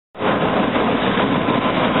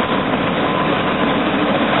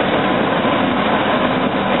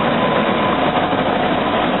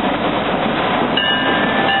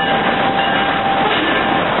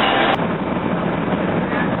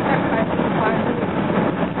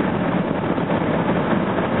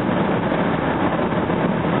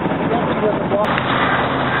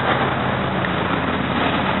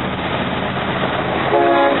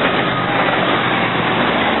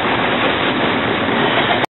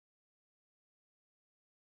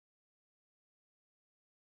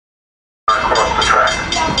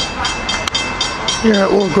Here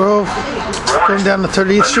at Willow Grove, going down to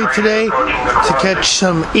 30th Street today to catch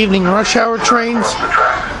some evening rush hour trains.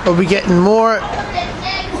 We'll be getting more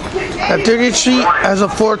at 30th Street as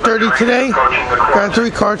of 4:30 today. Got a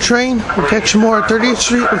 3-car train. We'll catch more at 30th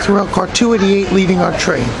Street with Railcar 288 leading our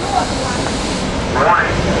train.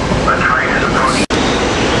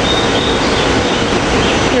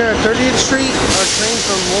 Here at 30th Street, our train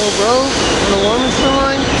from Willow Grove on the Warminster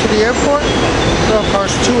line to the airport.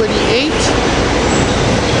 Railcars 288.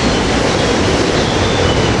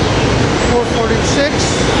 446,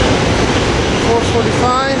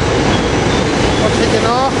 445, all taken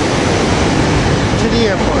off to the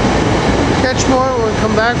airport. Catch more when we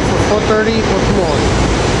come back for 4:30 with more.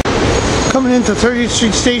 Coming into 30th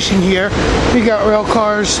Street Station here, we got rail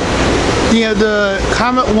cars, the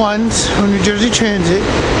Comet 1s from New Jersey Transit,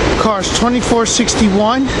 cars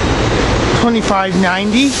 2461,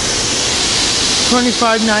 2590,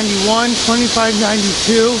 2591,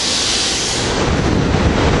 2592,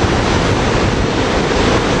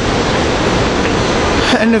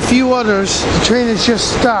 and a few others. The train is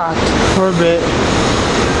just stopped for a bit.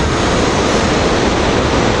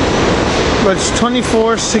 But it's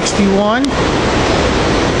 2461,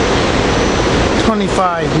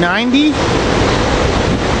 2590,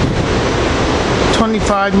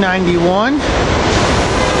 2591,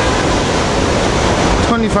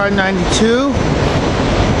 2592,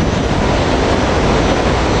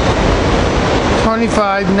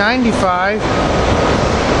 2595,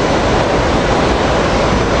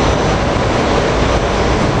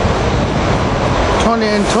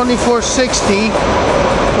 and 2460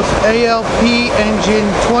 with ALP engine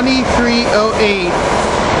 2308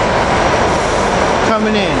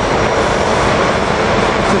 coming in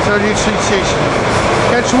to 30th Street Station.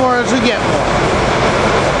 Catch more as we get more.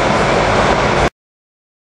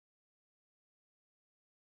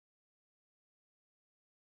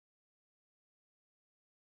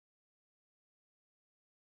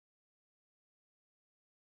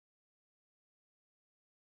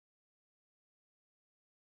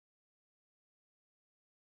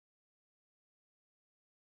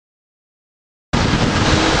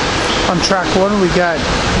 On track 1 we got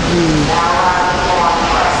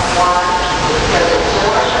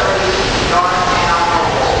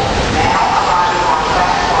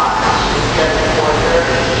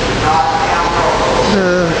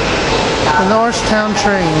the Norristown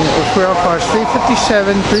train with Railcars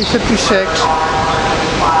 357, 356,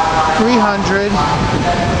 300,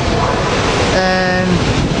 and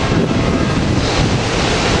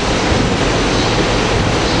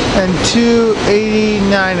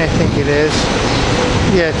 289, I think it is.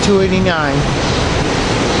 Yeah, 289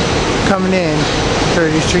 coming in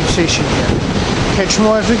 30th Street Station here. Catch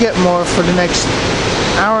more as we get more for the next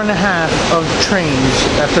hour and a half of trains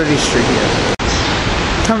at 30th Street here.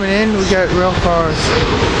 Coming in, we got Railcars.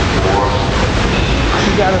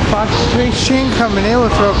 We got a Fox Trace train coming in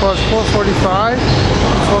with Railcars 445,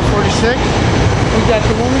 446. We got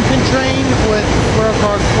the Wilmington train with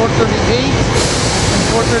Railcars 438.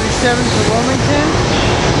 437 to Wilmington.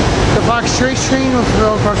 The Fox Trace train with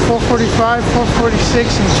Railcars 445,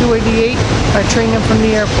 446, and 288. I train them from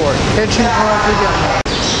the airport. Catching more as we get more.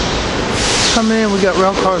 Coming in, we got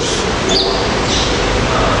Railcars.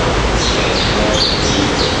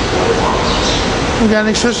 We got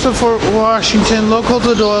an express to Fort Washington, local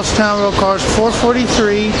to Doylestown, Railcars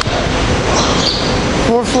 443,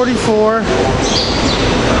 444,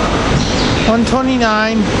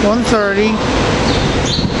 129, 130.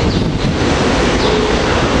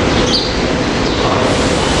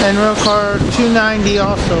 And Railcar 290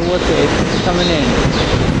 also with it coming in.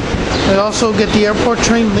 We also get the airport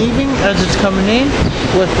train leaving as it's coming in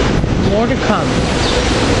with more to come.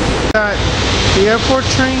 Got the airport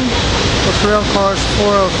train with Railcars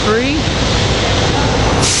 403,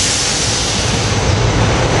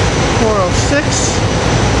 406,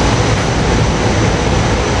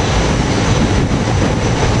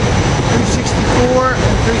 364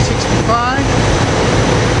 and 365.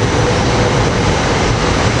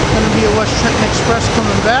 Going to be a West Trenton Express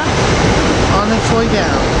coming back on its way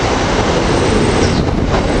down.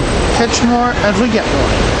 Catch more as we get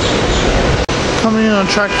more. Coming in on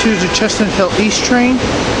track 2 is the Chestnut Hill East train.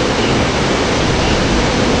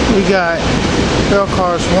 We got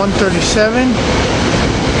Railcars 137,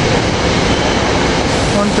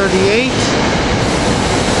 138,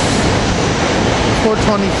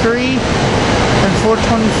 423, and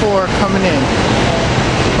 424 coming in.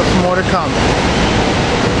 With more to come.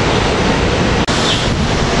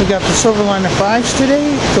 We got the Silverliner Vs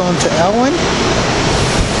today going to Elwyn.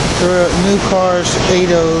 There are new cars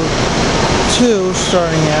 802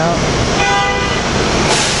 starting out.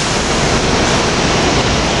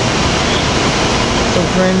 A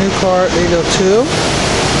brand new car, 802.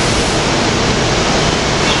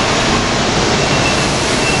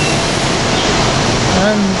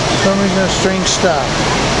 And for some reason a strange stop.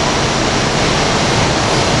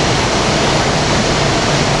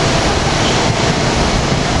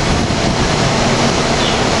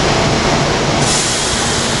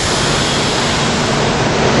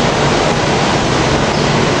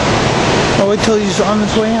 I'll wait till he's on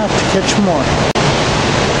his way out to catch more.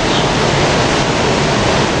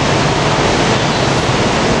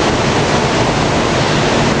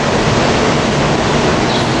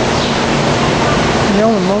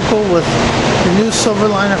 Elwyn local with the new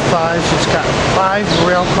Silverliner Vs. It's got 5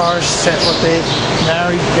 rail cars set with a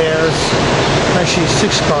married pairs. Actually 6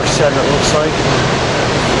 car set it looks like.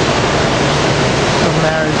 Of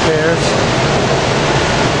married pairs.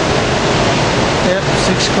 Yep,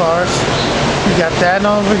 6 cars. We got that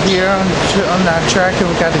over here on that track, and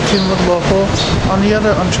we got the Cynwyd local on the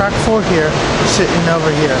other, on track 4 here, sitting over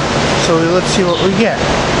here. So let's see what we get.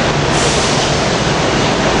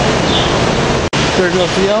 There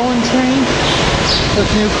goes the Elwyn train with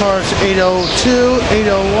new cars 802,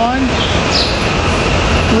 801.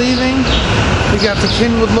 Leaving, we got the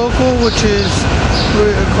Cynwyd local, which is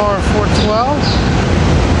car 412.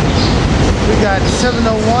 We got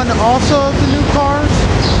 701 also of the new cars,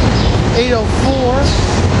 804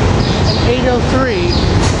 and 803.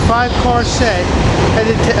 5 car set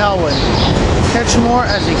headed to Elwyn. Catch more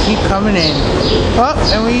as they keep coming in. Oh,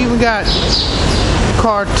 and we even got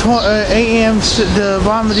car AM, the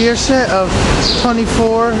Bombardier set of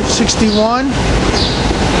 2461,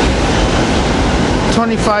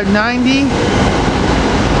 2590,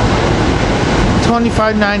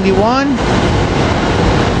 2591,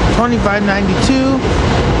 2592,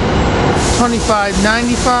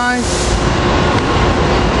 2595,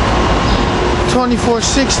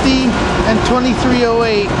 2460, and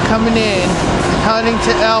 2308 coming in, heading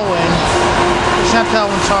to Elwyn. It's not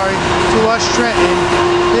Elwyn, sorry, to West Trenton.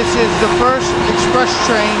 This is the first express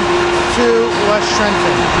train to West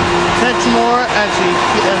Trenton. Catch more as we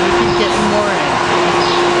keep getting more in.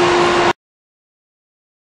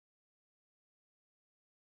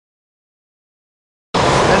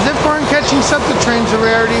 As if we're catching Septa trains a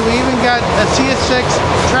rarity, we even got a CSX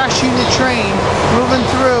trash unit train moving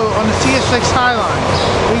through on the CSX High Line.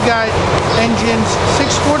 We got engines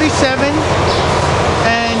 647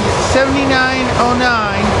 and 7909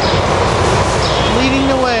 leading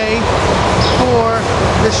the way for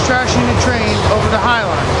this trash unit train over the High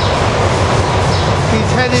Line. He's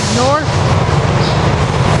headed north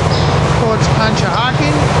towards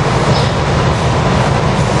Conshohocken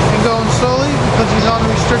and going slowly because he's on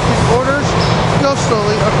restricted orders to go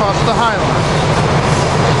slowly across the High Line.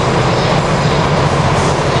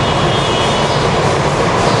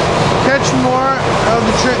 Catch more of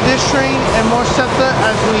this train and more Septa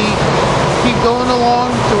as we keep going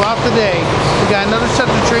along throughout the day. We got another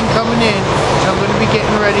Septa train coming in, so I'm going to be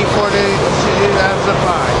getting ready for it as a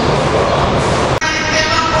 5.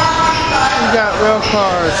 We got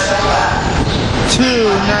Railcars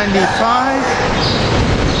 295,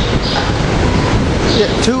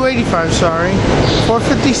 yeah, 285, sorry,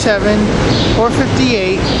 457,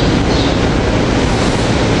 458,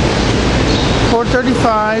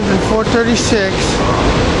 435 and 436.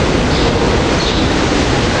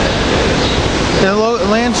 The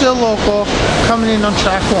Lansdale local coming in on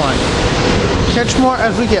track 1. Catch more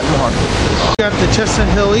as we get more. We got the Chestnut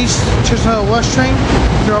Hill East, Chestnut Hill West train,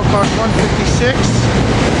 Railcar 156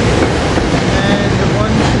 and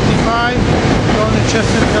 155 going to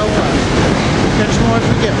Chestnut Hill West. Catch more as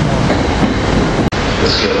we get more.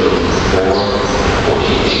 Schedule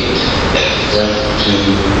 448 west to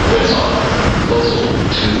Bryn Mawr.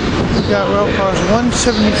 We got Railcars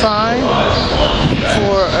 175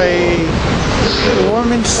 for a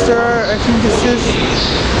Warminster, I think this is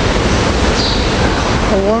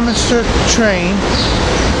a Warminster train.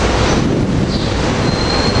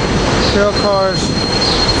 Railcars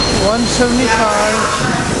 175,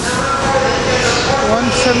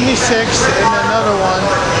 176, and another one.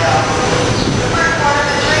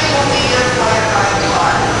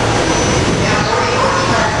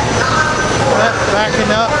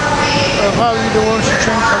 Backing up, it'll probably be the Warminster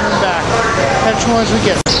train coming back. Catch more as we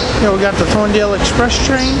get. Here we got the Thorndale Express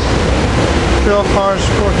train, Railcars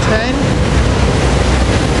 410,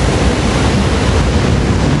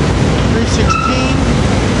 316,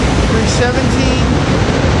 317,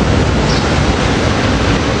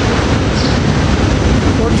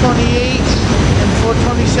 428, and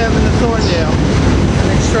 427 to Thorndale.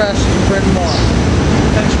 And Express in Bryn Mawr.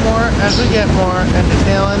 Catch more as we get more, and the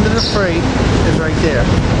tail end of the freight is right there.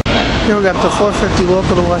 Here we got the 450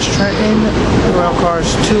 local to West Trenton, Railcars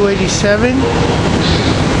 287,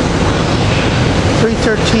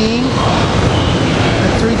 313,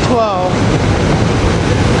 and 312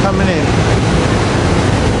 coming in.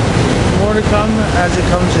 More to come as it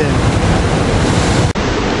comes in.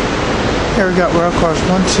 Here we got Railcars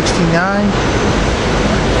 169,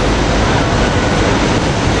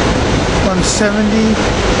 170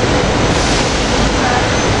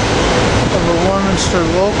 of a Warminster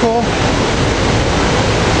local,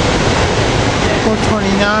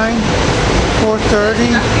 429,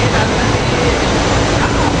 430,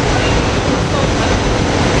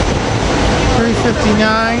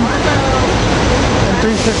 359, and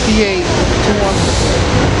 358 to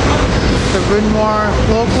 1. The Bryn Mawr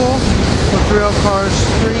local with Railcars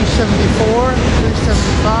 374,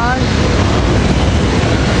 375,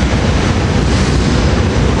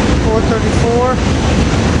 434,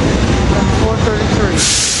 and 433.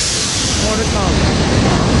 More to come.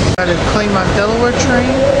 Got a Claymont, Delaware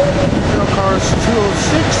train, Railcars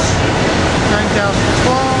 206,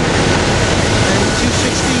 9012, and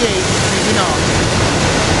 268 taking off.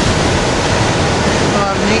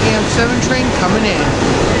 An Aem-7 train coming in.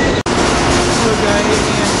 So we got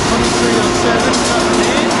Aem-2307 coming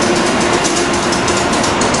in.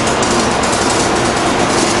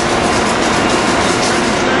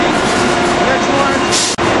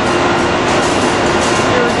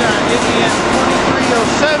 Here we got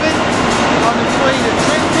Aem-2307 on its way to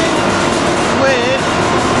Trenton with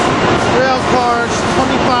Railcars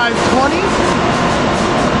 2520.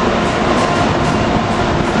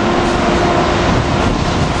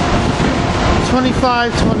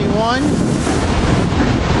 2521,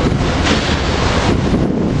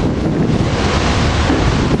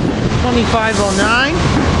 2509,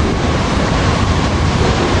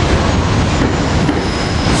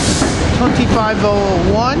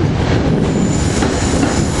 2501,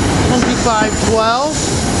 2512,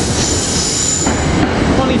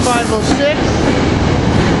 2506,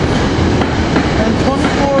 and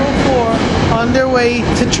 2404 on their way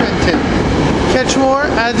to Trenton. Catch more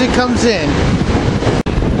as it comes in.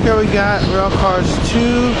 Here we got Railcars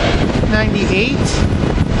 298,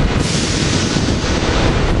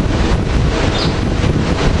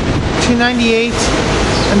 298,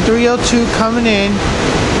 and 302 coming in.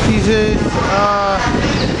 These is a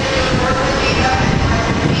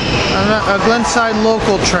Glenside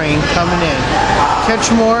local train coming in.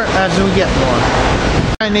 Catch more as we get more.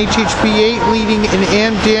 An HHB 8 leading an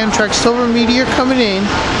Amtrak Silver Meteor coming in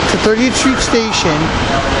to 30th Street Station.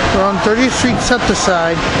 We're on 30th Street Septa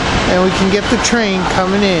side, and we can get the train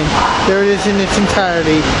coming in. There it is in its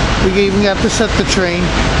entirety. We even got the Septa train.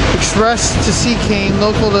 Express to Seacane,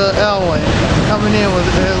 local to Elwyn, coming in with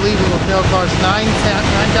leaving with Railcars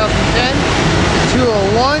 9010,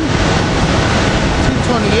 201,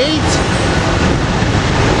 228,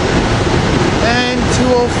 and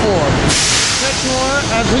 204. Catch more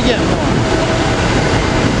as we get more.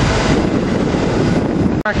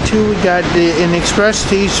 Track 2, we got an Express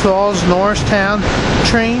to East Falls, Norristown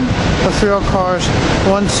train with Railcars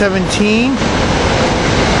 117,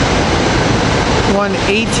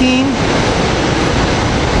 118,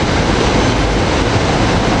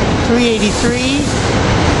 383,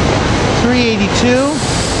 382,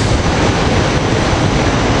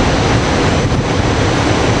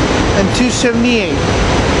 and 278.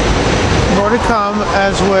 More to come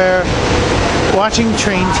as we're watching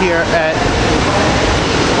trains here at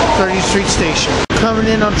 30th Street Station. Coming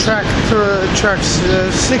in on track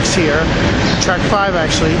 6 here, track 5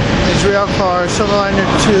 actually, is Railcar Silverliner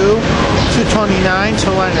 2, 229,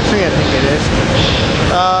 Silverliner 3 I think it is.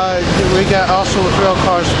 We got also with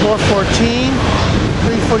Railcars 414,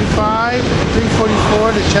 345, and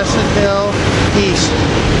 344 to Chestnut Hill East.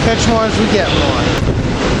 Catch more as we get more.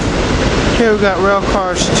 Here we got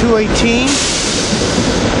Railcars 218,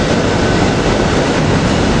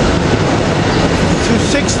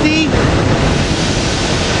 260,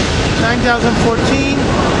 9014,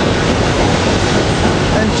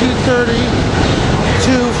 and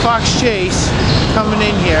 232 Fox Chase coming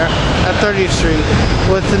in here at 30th Street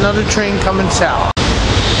with another train coming south.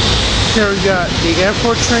 Here we got the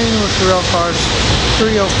airport train with the Railcars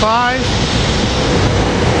 305,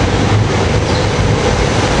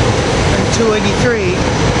 283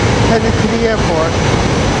 headed to the airport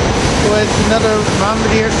with another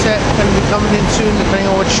bombardier set going to be coming in soon depending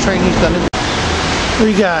on which train he's going to do.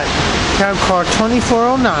 We got cab car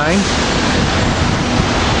 2409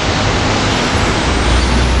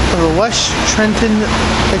 for the West Trenton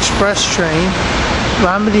Express train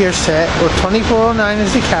meteor set with 2409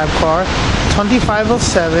 as the cab car,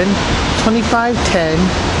 2507, 2510,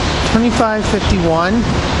 2551,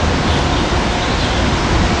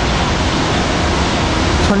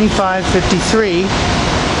 2553,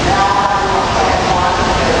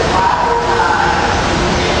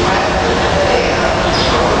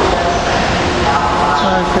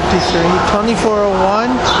 2401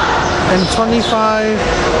 and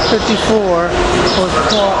 2554 was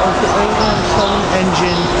the Aem-7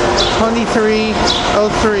 engine.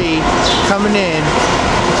 2303 coming in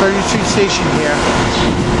to 30th Street Station here,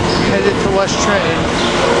 headed to West Trenton.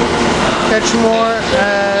 Catch more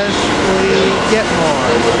as we get more.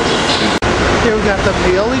 Here we got the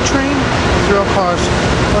Paoli train, Railcars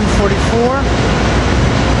 144,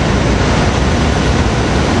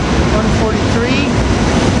 143,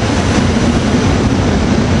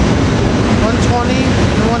 120,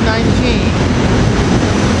 and 119.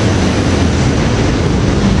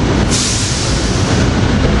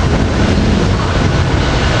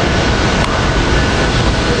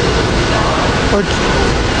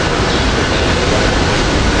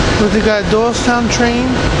 We got a Doylestown train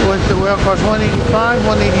with the Railcars 185,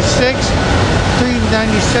 186,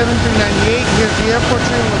 397, 398. Here's the airport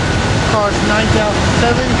train with cars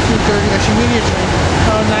 9007, 230, actually meteor train,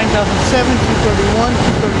 9007, 231,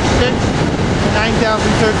 236, and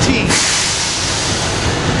 9013.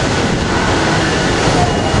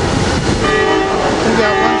 We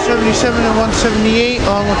got 177 and 178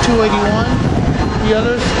 along with 281. The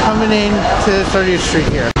others coming in to 30th Street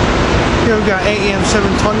here. Here we got Aem-7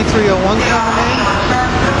 2301 coming in.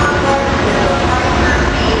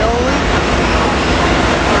 Paoli.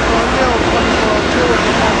 Thorndale 2402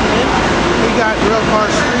 coming in. We got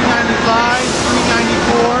Railcars 395,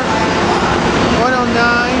 394, 109,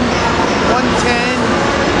 110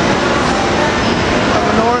 of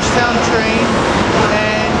a Norristown train,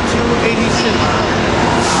 and 286.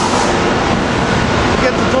 We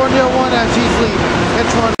get the Thorndale one as he's leaving.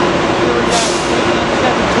 Catch one. Here we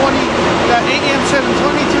got Aem-7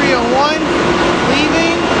 2301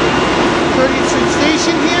 leaving 30th Street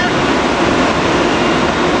Station here.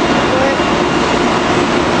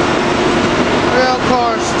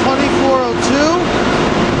 Railcars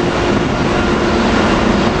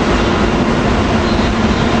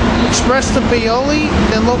 2402. Express to Paoli,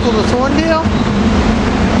 then local to Thorndale.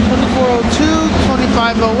 2402,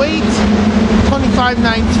 2508,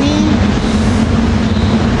 2519.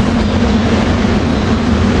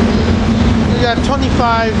 We got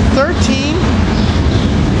 2513,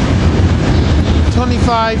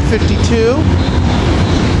 2552,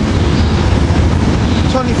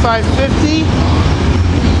 2550,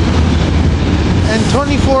 and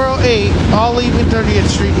 2408, all leaving 30th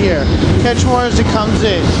Street here. Catch more as it comes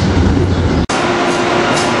in.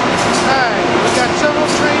 Alright, we got several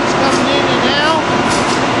trains coming in and out.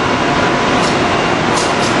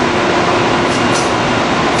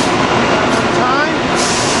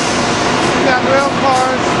 We got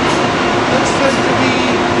Railcars, looks good to be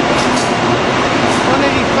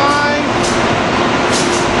 185.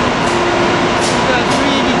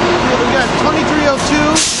 We got 2302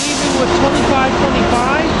 leaving with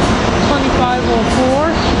 2525, 2504,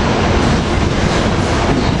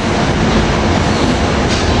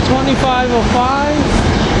 2505,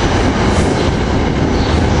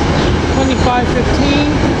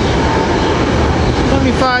 2515,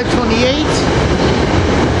 2528,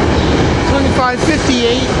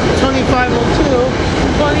 2558, 2502,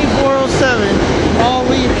 2407, all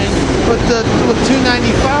leaving with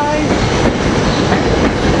 295,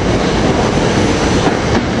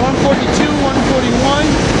 142, 141,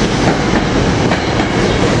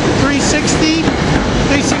 360,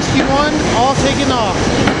 361, all taken off.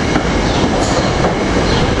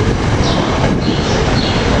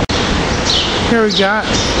 Here we got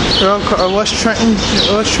West Trenton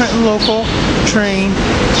local train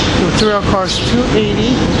with Railcars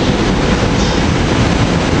 280,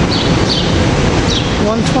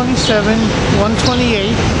 127,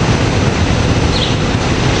 128,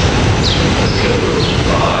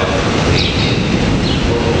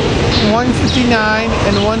 159,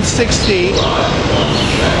 and 160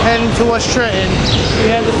 heading to West Trenton. We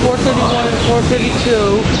had the 431 and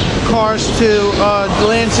 432 cars to the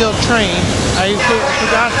Lansdale train. I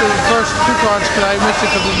forgot the first two cars because I missed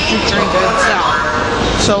it because of the two trains headed south.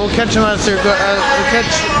 So we'll catch them as they're we'll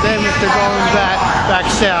catch them if they're going back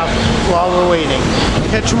south while we're waiting.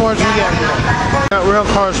 Catch more as we get here. Got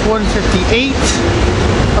Railcars 158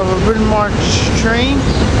 of a Bryn Mawr train.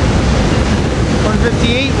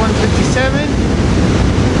 158, 157,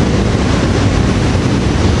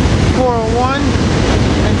 401,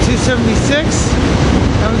 and 276.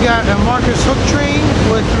 And we got a Marcus Hook train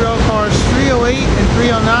with rail cars 308 and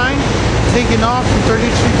 309 taking off from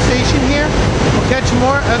 30th Street Station here. We'll catch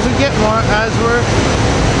more as we get more, as we're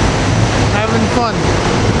having fun.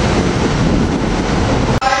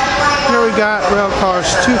 Here we got rail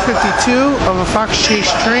cars 252 of a Fox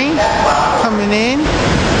Chase train coming in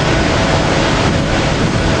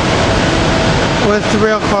with the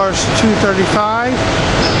rail cars 235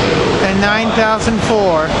 and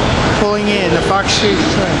 9004 pulling in the Fox Chase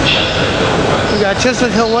train. We got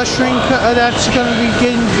Chestnut Hill West train that's going to be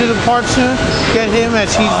getting to the part soon. Get him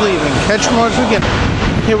as he's leaving. Catch more as we get.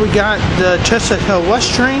 Here we got the Chestnut Hill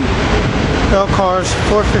West train, rail cars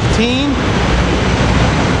 415.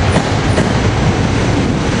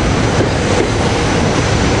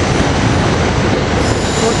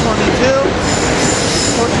 422,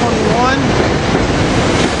 421,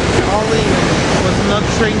 Paoli with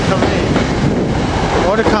another train coming in.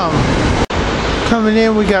 More to come. Coming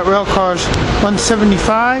in, we got rail cars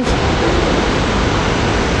 175,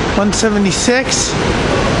 176,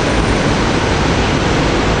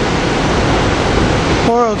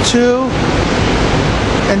 402,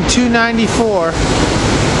 and 294.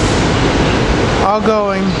 All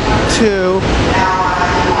going to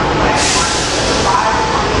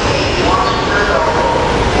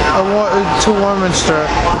Warminster.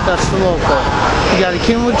 That's the local. We got a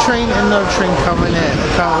Cynwyd train and another train coming in.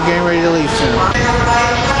 We're getting ready to leave soon.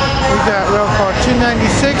 We got rail car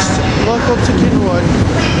 296, local to Cynwyd,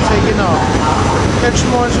 taking off. Catch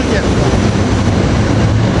more as we get them.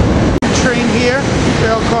 Train here,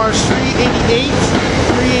 rail cars 388,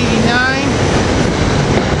 389,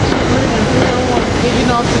 and 301 taking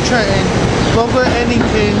off the train. Local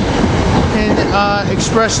Eddington and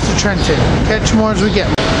express to Trenton. Catch more as we get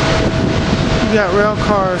them. We got rail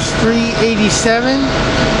cars 387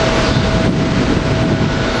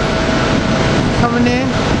 coming in.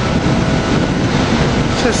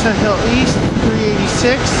 Chestnut Hill East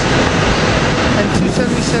 386 and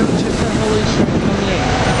 277 Chestnut Hill East coming in.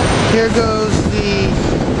 Here goes the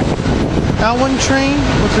Elwyn train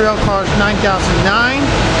with rail cars 9009,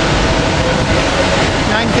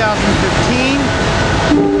 9015,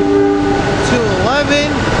 211,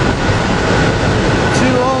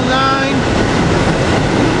 209,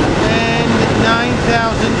 and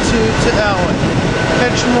 9002 to Elwyn.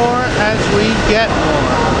 Catch more as we get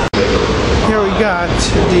more. Here we got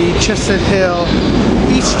the Chestnut Hill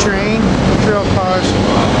East train with rail cars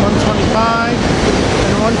 125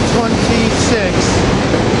 and 126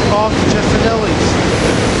 off the Chestnut Hill East.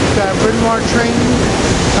 Got a Bryn Mawr train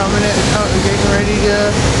coming in, getting ready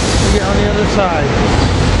to get on the other side.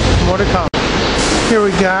 More to come. Here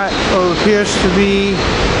we got what appears to be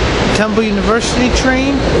Temple University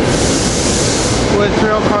train with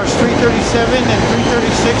rail cars 337 and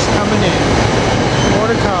 336 coming in.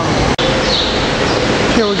 More to come.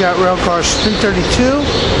 Here we got rail cars 332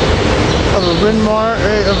 of a Bryn Mawr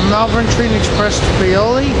of Malvern train express to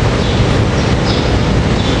Paoli.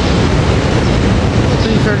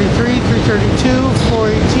 333, 332,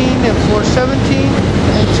 418, and 417,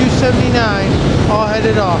 and 279 all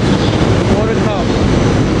headed off. More to come.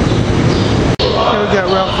 Here we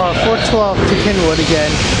got rail car 412 to Cynwyd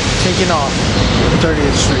again, taking off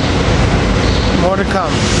 30th Street. More to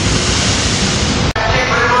come.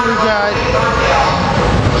 We got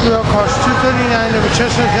rail cars 239 of a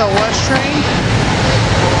Chestnut Hill West train,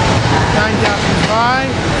 9005,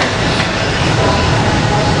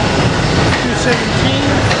 217,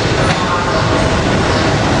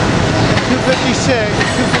 and 256,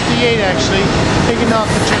 258 actually, taking off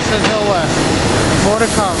the Chestnut Hill West. More to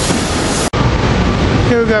come.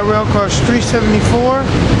 Here we got rail cars 374,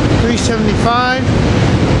 375,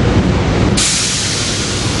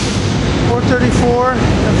 434,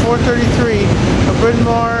 and 433, a Bryn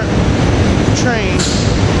Mawr train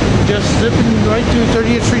just zipping right through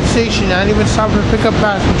 30th Street Station, not even stopping to pick up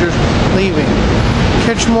passengers leaving.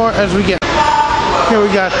 Catch more as we get. Here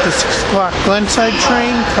we got the 6 o'clock Glenside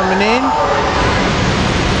train coming in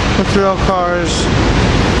with rail cars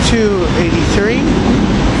 283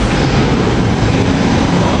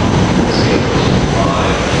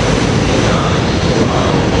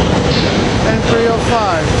 and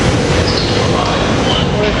 305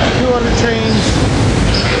 with 2 other trains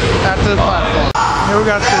after the platform. Here we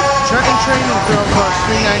got the Trenton train with rail cars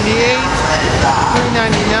 398,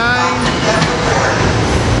 399,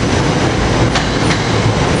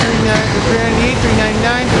 398,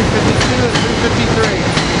 399, 352, and 353.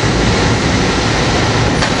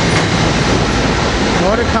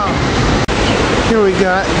 More to come. Here we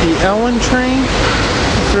got the Elwyn train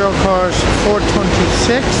with rail cars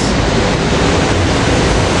 426,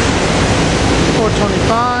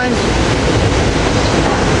 425.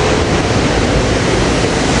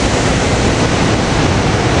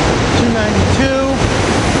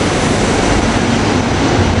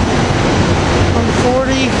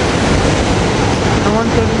 And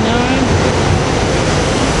 139.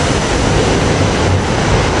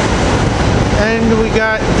 And we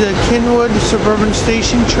got the Cynwyd Suburban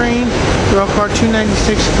Station train, Railcar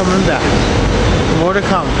 296 coming back. More to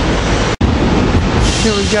come.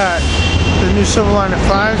 Here we got the new Silverliner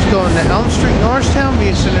Vs going to Elm Street, Norristown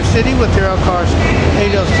via Center City with the Railcars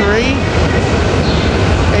 803,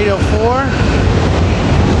 804,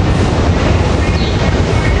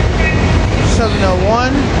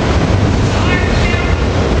 701,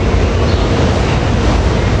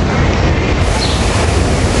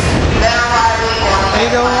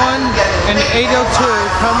 801 and 802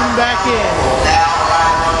 coming back in.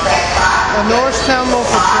 A Norristown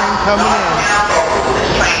local train coming in.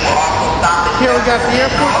 Here we got the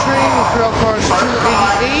airport train with Railcars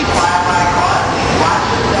 288,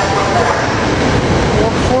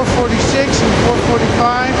 446 and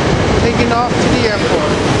 445 taking off to the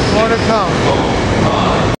airport. More to come.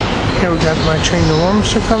 Here we got my train to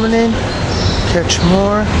Warminster coming in. Catch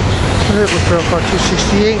more of it with Railcar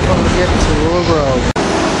 268 when we get to Willow Grove.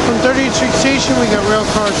 From 30th Street Station we got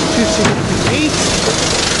Railcars 268,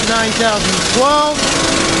 9012,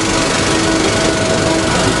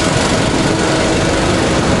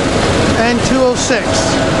 and 206.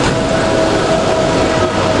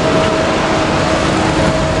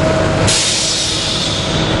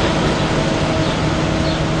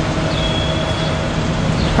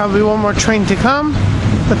 Probably one more train to come,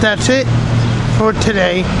 but that's it for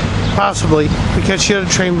today. Possibly, we catch the other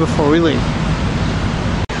train before we leave.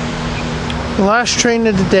 The last train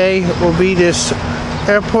of the day will be this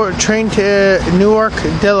airport train to Newark,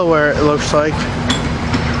 Delaware, it looks like.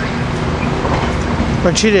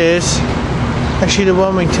 Which it is. Actually to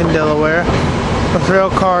Wilmington, Delaware. With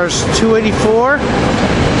Railcars 284,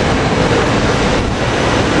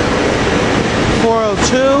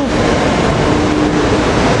 402,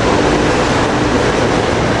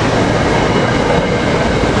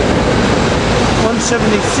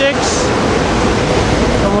 176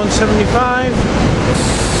 and 175.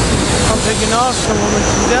 I'm taking off from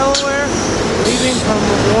Wilmington, Delaware, leaving from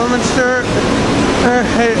Warminster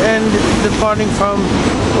and departing from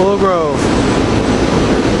Willow Grove.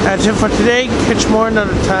 That's it for today. Catch more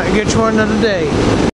another time. Catch more another day.